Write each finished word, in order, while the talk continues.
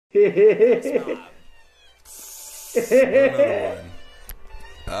Shit,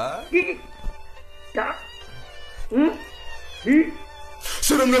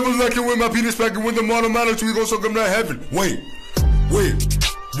 I'm never liking with my penis back and with the automatic we gon' suck him to heaven. Wait.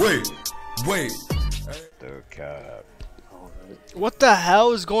 The cat. What the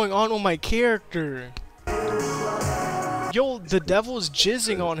hell is going on with my character? Yo, the devil's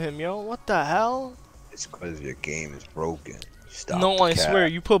jizzing on him, yo. What the hell? It's because your game is broken. Stop. No, I swear,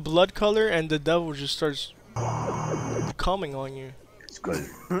 you put blood color and the devil just starts coming on you. It's because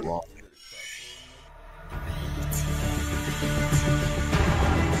well,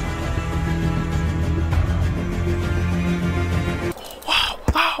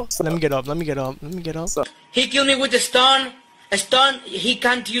 Wow. Let me get up. He killed me with a stun. A stun. He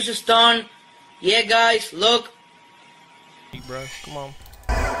can't use a stun. Yeah, guys, look. Bro, come on.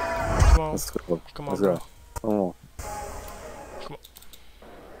 Let's go. Come on, Let's bro. go. Come on.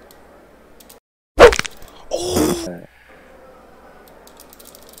 Oh! Right.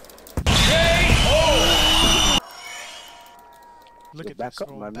 Look at back this, up,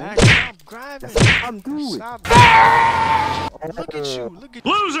 bro. my Back man. up, grab it. I'm doing. Stop. Look at you.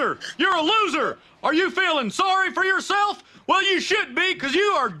 Loser! You're a loser! Are you feeling sorry for yourself? Well, you should be, because you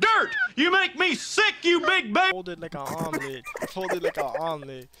are dirt! You make me sick, you big baby! Hold it like an omelet. Hold it like an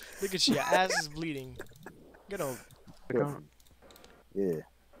omelet. Look at you. Your ass is bleeding. Get up. Yeah.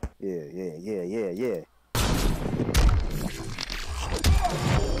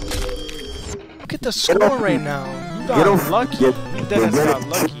 Look at the score right now. You got lucky. You deadass got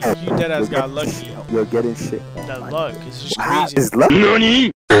lucky. You deadass got lucky. You're getting shit. That luck is just crazy. It's luck.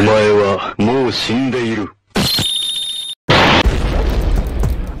 NANI?! お前はもう死んでいる。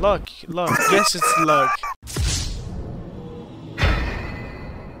 Luck. Yes, it's luck.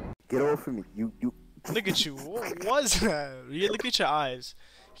 Get off of me. You. Look at you. What was that? Yeah, look at your eyes.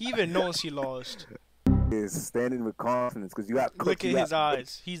 He even knows he lost. Is standing with confidence because you got. Look at his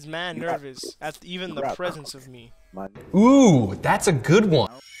eyes. He's mad nervous at even the presence of me. Ooh, that's a good one.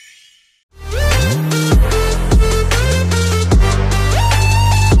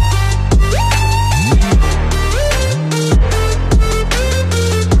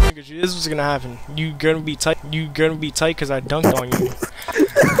 This is what's gonna happen. You gonna be tight. Cause I dunked on you.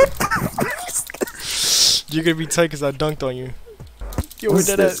 You're gonna be tight cause I dunked on you. Yo, we're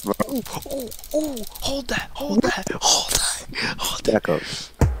dead at. Oh, hold that. Back up.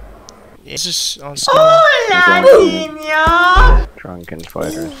 It's just on screen. Hola, niña! Drunken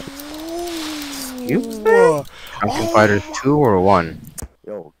Fighters. Excuse me? Drunken Fighters 2 or 1?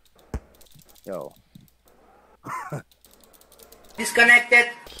 Yo. Disconnected.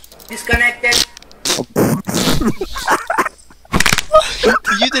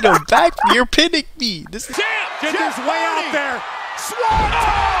 You did a back. You're pinning me. This is. Get this way out there! Swanton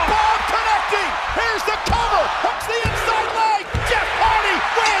bomb connecting! Here's the cover! Hooks the inside leg! Jeff Hardy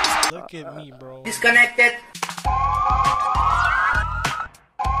wins! Look at me, bro. Disconnected.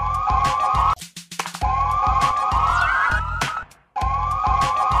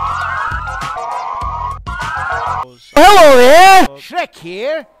 Hello there! Shrek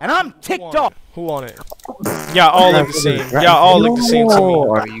here, and I'm ticked off. Who on it? Y'all all look the same. Y'all all look the same to me.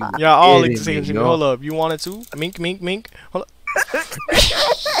 Y'all all look the same to me. Hold up. You want it too? Mink. Hold up.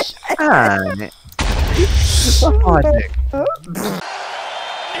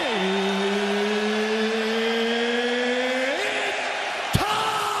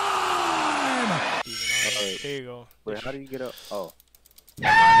 There you go. Wait, how do you get up? Oh. Get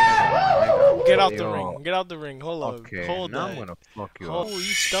out the ring. Get out the ring. Hold up. Okay, Hold now that. I'm gonna fuck you Oh, up. you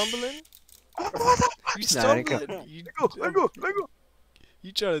stumbling? You Nah, they stumbling? Let go.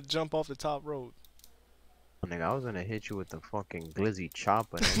 You try to jump off the top rope. Nigga, I was gonna hit you with the fucking Glizzy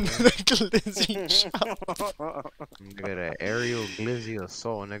chopper, nigga. Glizzy chop. Nigga, that aerial Glizzy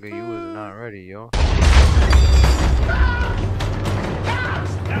assault, nigga, you was not ready, yo.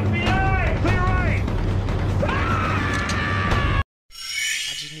 FBI! Clear right!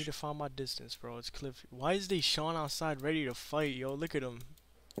 I just need to find my distance, bro. It's Cliff. Why is they Sean outside ready to fight, yo? Look at him.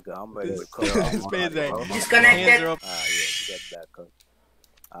 I'm ready to This man's like, hands Disconnected. are up. Ah, yeah, you got back up.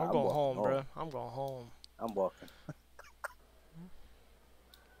 I'm going home, bro. I'm going home. I'm walking.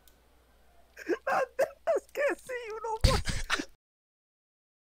 I can't see you no more.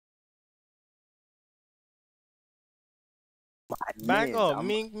 Back Man, up,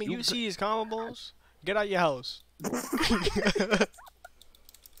 Mink. You see his combos? Get out your house. Yeah.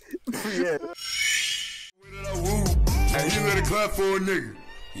 And he let it clap for a nigga.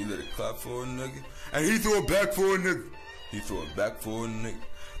 And he threw it back for a nigga.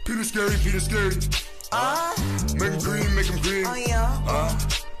 Peter Scary. Make him green.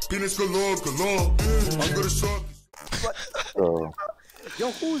 Penis galore, galore. I'm gonna suck. Oh. Yo,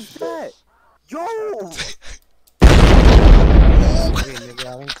 who's that? Yo! Hey, nigga,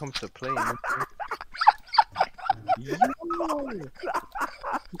 I didn't come to play. Nigga.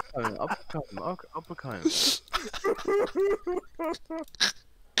 Yo! Uppercut.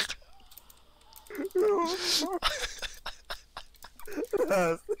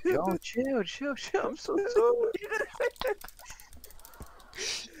 Yo, chill. I'm so sorry.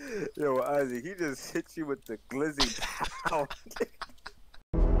 Yo, Isaac, he just hit you with the glizzy pow.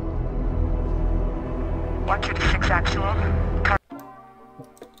 Watch your 6 actual.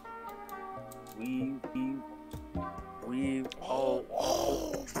 Weave. Oh.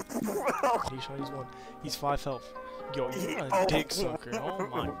 Deshaun, he's one. He's 5 health. Yo, you're a dick sucker. Oh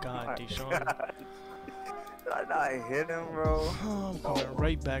my god, Deshaun. I hit him, bro. I'm coming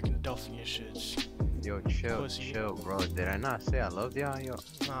right back and duffing your shits. Yo, chill, bro. Did I not say I loved y'all? Yo.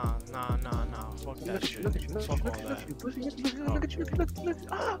 Nah. Fuck that shit. Fuck all that. Look at you.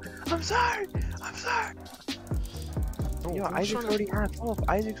 Oh, I'm sorry. Oh, Yo, I'm Isaac's trying to- already half off.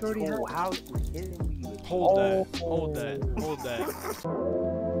 Isaac's already half Oh, off. how you hitting me? Hold that.